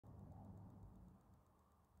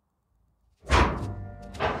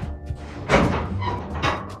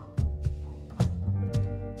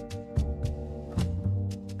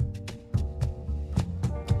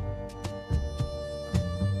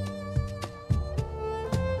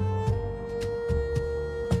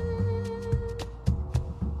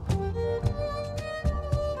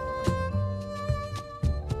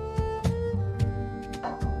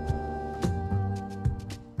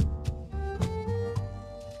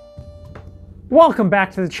Welcome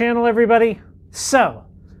back to the channel, everybody. So,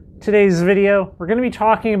 today's video, we're going to be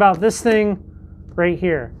talking about this thing right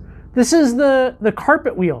here. This is the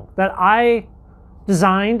carpet wheel that I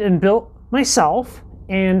designed and built myself,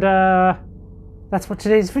 and that's what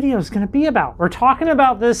today's video is going to be about. We're talking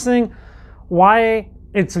about this thing, why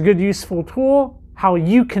it's a good, useful tool, how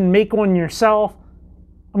you can make one yourself.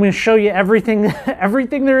 I'm going to show you everything,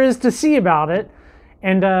 everything there is to see about it,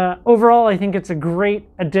 and overall, I think it's a great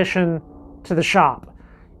addition to the shop.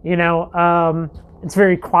 You know, it's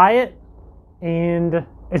very quiet and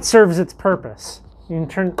it serves its purpose. You can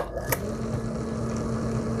turn,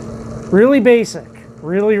 really basic,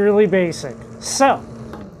 really basic. So,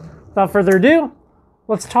 without further ado,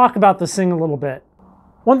 let's talk about this thing a little bit.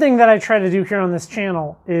 One thing that I try to do here on this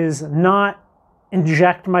channel is not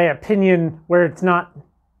inject my opinion where it's not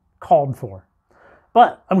called for.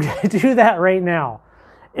 But I'm going to do that right now.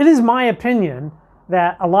 It is my opinion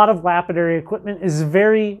that a lot of lapidary equipment is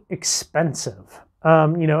very expensive.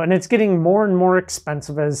 You know, and it's getting more and more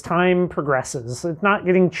expensive as time progresses. It's not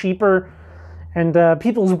getting cheaper, and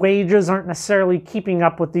people's wages aren't necessarily keeping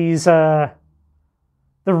up with these, the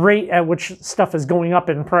rate at which stuff is going up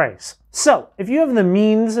in price. So, if you have the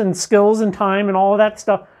means and skills and time and all of that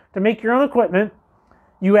stuff to make your own equipment,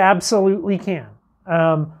 you absolutely can.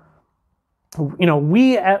 You know,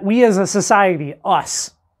 we as a society,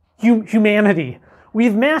 us, humanity,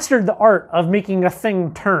 we've mastered the art of making a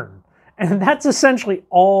thing turn. And that's essentially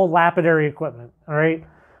all lapidary equipment, all right?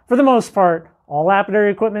 For the most part, all lapidary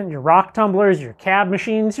equipment, your rock tumblers, your cab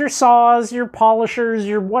machines, your saws, your polishers,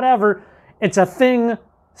 your whatever, it's a thing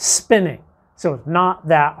spinning. So it's not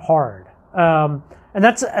that hard. And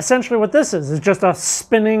that's essentially what this is just a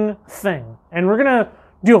spinning thing. And we're gonna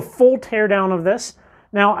do a full teardown of this.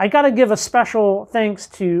 Now, I gotta give a special thanks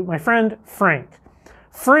to my friend, Frank.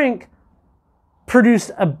 Frank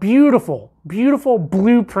produced a beautiful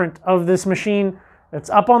blueprint of this machine that's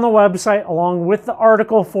up on the website along with the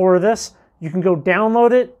article for this. You can go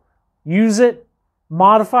download it, use it,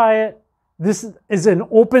 modify it. This is an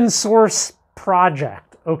open source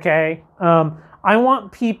project, okay? I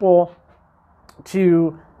want people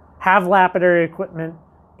to have lapidary equipment,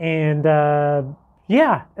 and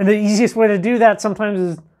yeah, and the easiest way to do that sometimes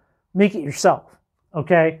is make it yourself,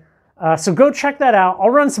 okay? So go check that out. I'll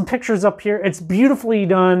run some pictures up here. It's beautifully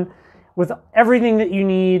done with everything that you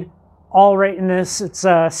need, all right in this. It's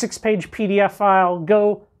a 6-page PDF file.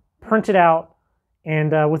 Go print it out.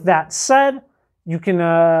 And with that said, you can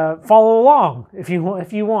follow along if you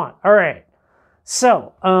want. All right.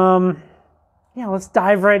 So, yeah, let's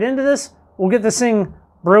dive right into this. We'll get this thing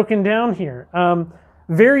broken down here.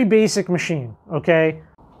 Very basic machine, okay?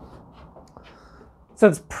 So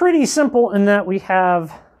it's pretty simple in that we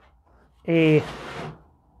have a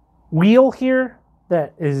wheel here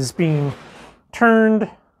that is being turned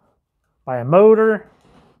by a motor,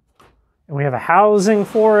 and we have a housing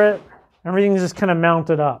for it. Everything's just kind of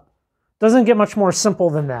mounted up. Doesn't get much more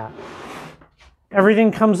simple than that.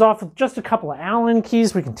 Everything comes off with just a couple of Allen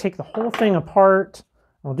keys. We can take the whole thing apart.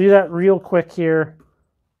 We'll do that real quick here.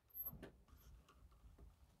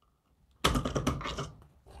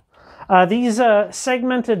 These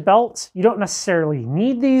segmented belts, you don't necessarily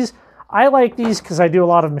need these. I like these because I do a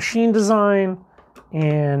lot of machine design,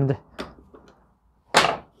 and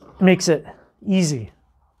it makes it easy.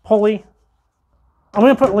 Pulley. I'm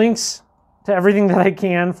going to put links to everything that I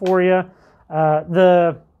can for you.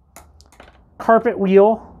 The carpet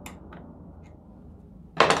wheel,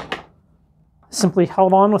 simply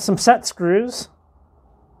held on with some set screws.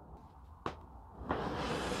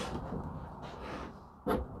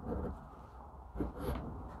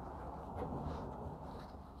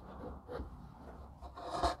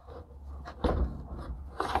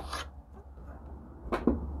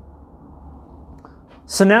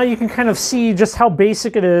 So now you can kind of see just how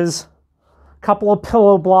basic it is. A couple of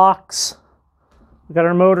pillow blocks. We've got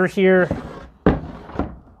our motor here,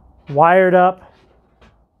 wired up.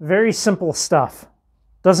 Very simple stuff.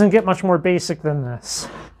 Doesn't get much more basic than this,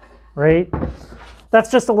 right?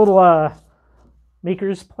 That's just a little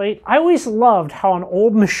maker's plate. I always loved how on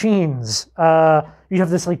old machines, you have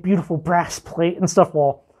this like beautiful brass plate and stuff.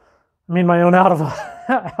 Well, I made my own out of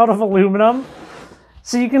out of aluminum.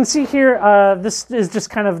 So you can see here, this is just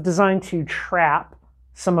kind of designed to trap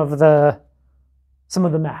some of the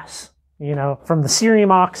mess, you know, from the cerium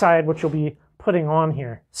oxide, which you'll be putting on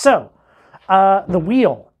here. So, the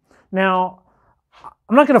wheel. Now,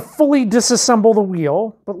 I'm not going to fully disassemble the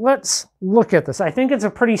wheel, but let's look at this. I think it's a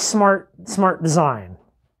pretty smart design.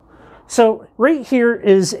 So right here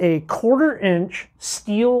is a 1/4-inch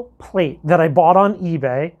steel plate that I bought on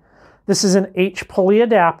eBay. This is an H pulley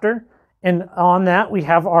adapter, And on that, we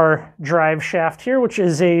have our drive shaft here, which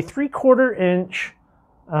is a 3/4 inch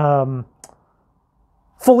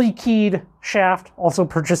fully keyed shaft, also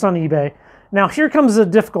purchased on eBay. Now here comes the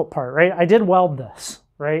difficult part, right? I did weld this,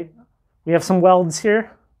 right? We have some welds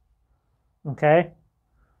here, okay?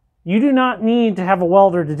 You do not need to have a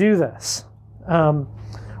welder to do this.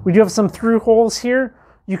 We do have some through holes here.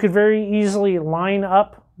 You could very easily line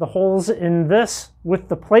up the holes in this with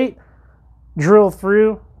the plate, drill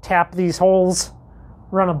through, tap these holes,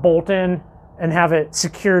 run a bolt in, and have it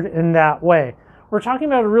secured in that way. We're talking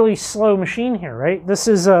about a really slow machine here, right? This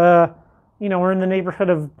is, you know, we're in the neighborhood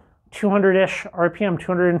of 200-ish RPM,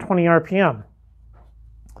 220 RPM.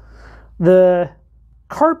 The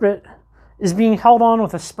carpet is being held on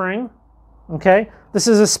with a spring, okay? This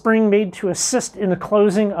is a spring made to assist in the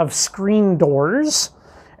closing of screen doors.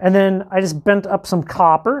 And then I just bent up some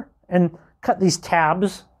copper and cut these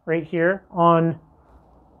tabs right here on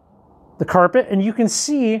the carpet. And you can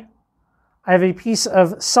see I have a piece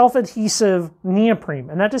of self-adhesive neoprene,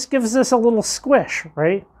 and that just gives this a little squish,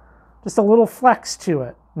 right? Just a little flex to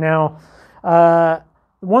it. Now,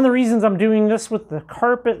 one of the reasons I'm doing this with the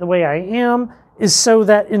carpet the way I am is so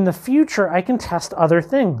that in the future I can test other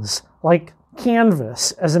things, like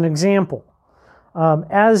canvas as an example.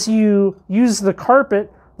 As you use the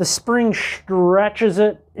carpet, the spring stretches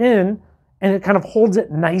it in and it kind of holds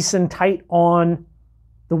it nice and tight on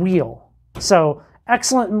the wheel. So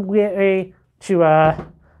excellent way to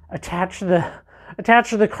attach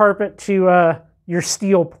the carpet to your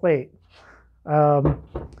steel plate.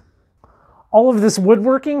 All of this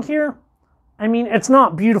woodworking here, I mean, it's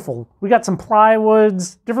not beautiful. We got some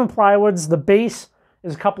plywoods, different plywoods. The base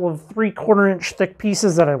is a couple of 3/4 inch thick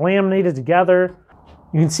pieces that I laminated together.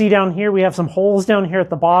 You can see down here, we have some holes down here at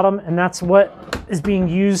the bottom, and that's what is being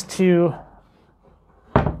used to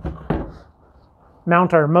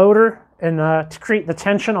mount our motor and to create the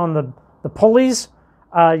tension on the pulleys.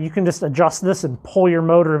 You can just adjust this and pull your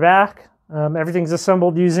motor back. Everything's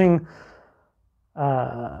assembled using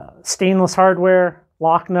stainless hardware,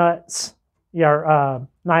 lock nuts,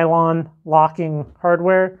 nylon locking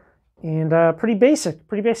hardware, and pretty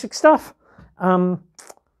basic stuff.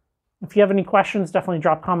 If you have any questions, definitely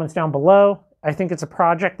drop comments down below. I think it's a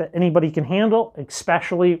project that anybody can handle,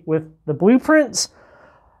 especially with the blueprints.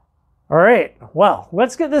 All right, well,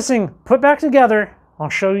 let's get this thing put back together. I'll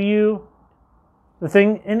show you the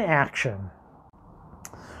thing in action.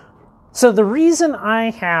 So the reason I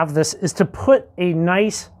have this is to put a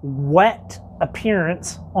nice wet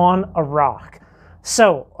appearance on a rock.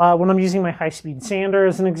 So when I'm using my high-speed sander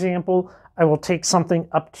as an example, I will take something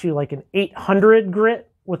up to like an 800 grit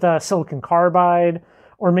with a silicon carbide,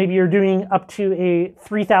 or maybe you're doing up to a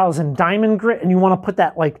 3000 diamond grit and you want to put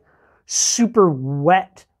that like super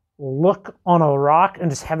wet look on a rock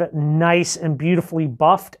and just have it nice and beautifully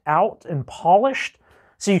buffed out and polished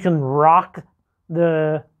so you can rock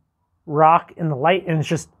the rock in the light and it's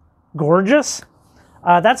just gorgeous.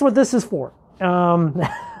 That's what this is for.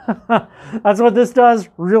 That's what this does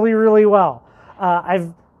really, really well.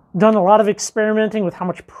 I've done a lot of experimenting with how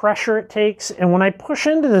much pressure it takes, and when I push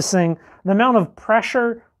into this thing, the amount of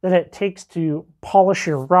pressure that it takes to polish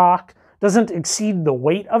your rock doesn't exceed the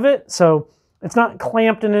weight of it, so it's not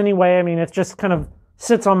clamped in any way. I mean, it just kind of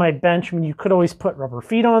sits on my bench. I mean, you could always put rubber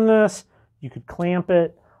feet on this, you could clamp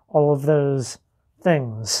it, all of those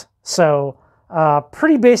things. So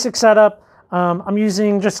pretty basic setup. I'm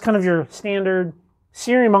using just kind of your standard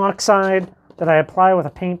cerium oxide that I apply with a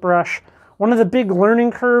paintbrush. One of the big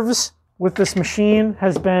learning curves with this machine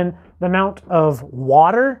has been the amount of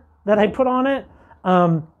water that I put on it.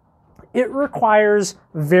 It requires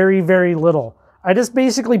very, very little. I just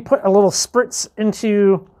basically put a little spritz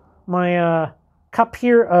into my cup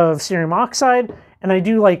here of cerium oxide, and I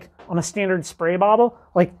do, like on a standard spray bottle,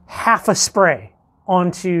 like half a spray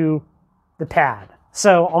onto the pad.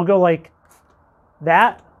 So I'll go like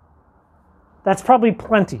that. That's probably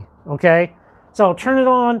plenty, okay? So I'll turn it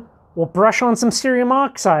on, we'll brush on some cerium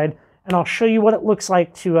oxide, and I'll show you what it looks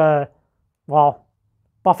like to, well,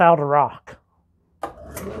 buff out a rock.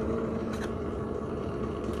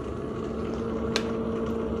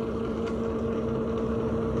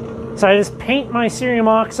 So I just paint my cerium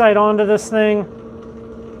oxide onto this thing.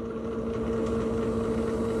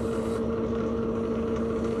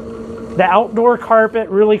 The outdoor carpet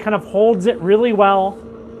really kind of holds it really well.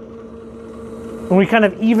 And we kind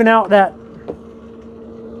of even out that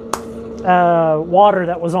water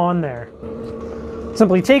that was on there.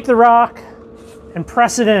 Simply take the rock and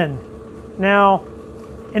press it in. Now,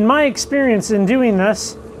 in my experience in doing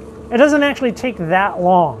this, it doesn't actually take that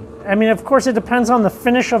long. I mean, of course, it depends on the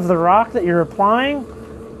finish of the rock that you're applying,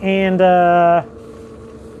 and that.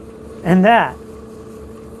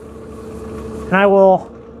 And I will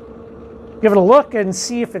give it a look and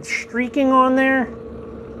see if it's streaking on there.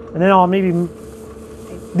 And then I'll maybe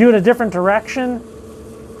do it a different direction.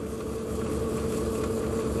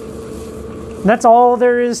 And that's all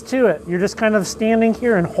there is to it. You're just kind of standing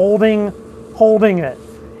here and holding it.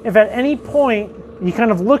 If at any point you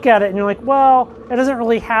kind of look at it and you're like, well, it doesn't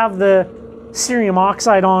really have the cerium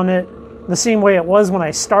oxide on it the same way it was when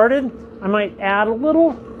I started, I might add a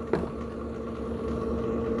little.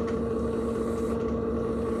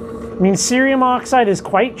 I mean, cerium oxide is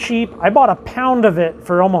quite cheap. I bought a pound of it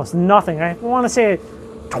for almost nothing. I want to say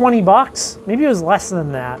 20 bucks. Maybe it was less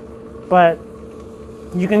than that. But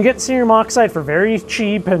you can get cerium oxide for very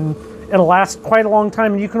cheap, and it'll last quite a long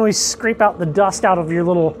time, and you can always scrape out the dust out of your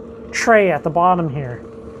little tray at the bottom here.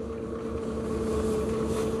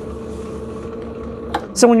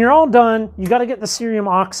 So when you're all done, you got to get the cerium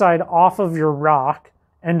oxide off of your rock.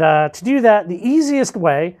 And to do that, the easiest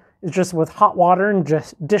way is just with hot water and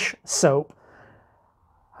just dish soap.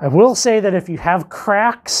 I will say that if you have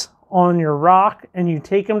cracks on your rock and you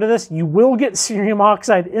take them to this, you will get cerium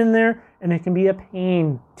oxide in there, and it can be a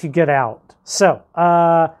pain to get out. So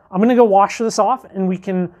I'm going to go wash this off, and we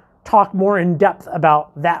can talk more in depth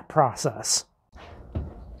about that process.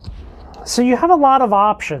 So you have a lot of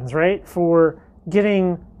options, right, for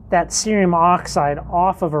getting that cerium oxide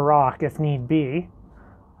off of a rock if need be.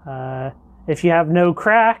 If you have no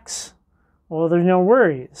cracks, well, there's no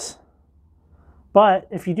worries. But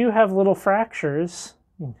if you do have little fractures,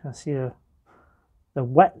 you can see the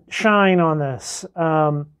wet shine on this.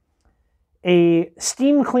 A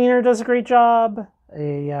steam cleaner does a great job.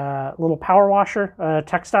 A little power washer, a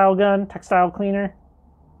textile gun, textile cleaner,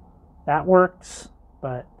 that works.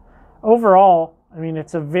 But overall, I mean,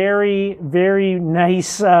 it's a very, very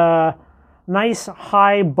nice, nice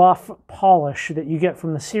high buff polish that you get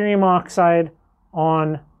from the cerium oxide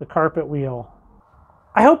on the carpet wheel.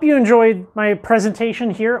 I hope you enjoyed my presentation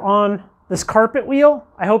here on this carpet wheel.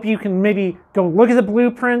 I hope you can maybe go look at the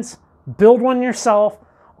blueprints, build one yourself.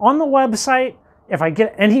 On the website, if I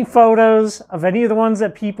get any photos of any of the ones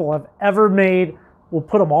that people have ever made, we'll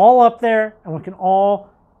put them all up there, and we can all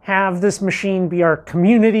have this machine be our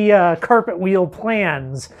community carpet wheel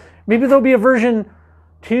plans. Maybe there'll be a version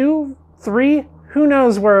 2, 3, who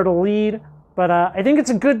knows where it'll lead, but I think it's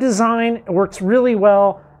a good design. It works really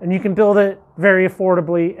well, and you can build it very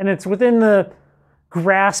affordably, and it's within the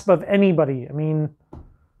grasp of anybody. I mean,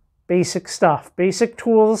 basic stuff, basic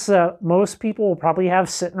tools that most people will probably have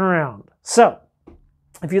sitting around. So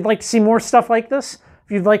if you'd like to see more stuff like this,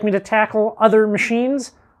 if you'd like me to tackle other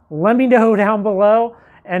machines, let me know down below,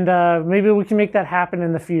 and maybe we can make that happen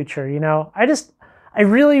in the future. You know, I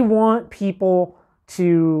really want people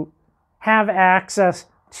to have access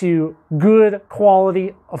to good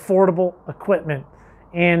quality, affordable equipment.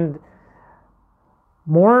 And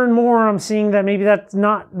more and more I'm seeing that maybe that's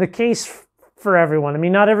not the case for everyone. I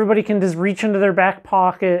mean, not everybody can just reach into their back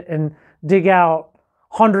pocket and dig out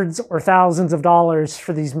hundreds or thousands of dollars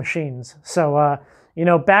for these machines. So, you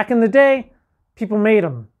know, back in the day, people made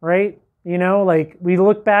them, right? You know, like we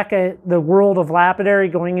look back at the world of lapidary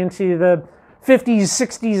going into the 50s,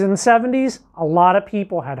 60s, and 70s, a lot of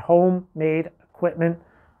people had homemade equipment.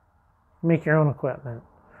 Make your own equipment.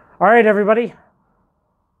 All right, everybody.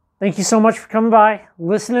 Thank you so much for coming by,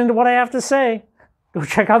 listening to what I have to say. Go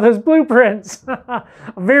check out those blueprints. I'm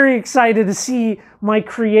very excited to see my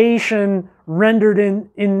creation rendered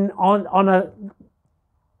on a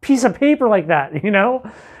piece of paper like that, you know?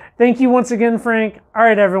 Thank you once again, Frank. All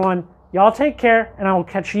right, everyone. Y'all take care, and I will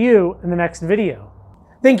catch you in the next video.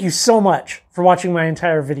 Thank you so much for watching my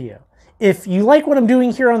entire video. If you like what I'm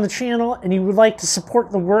doing here on the channel and you would like to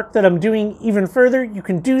support the work that I'm doing even further, you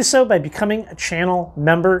can do so by becoming a channel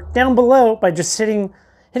member down below by just hitting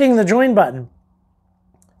the join button.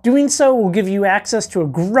 Doing so will give you access to a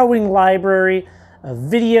growing library of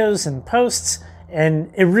videos and posts,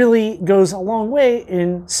 and it really goes a long way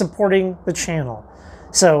in supporting the channel.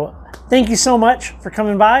 So thank you so much for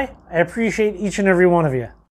coming by. I appreciate each and every one of you.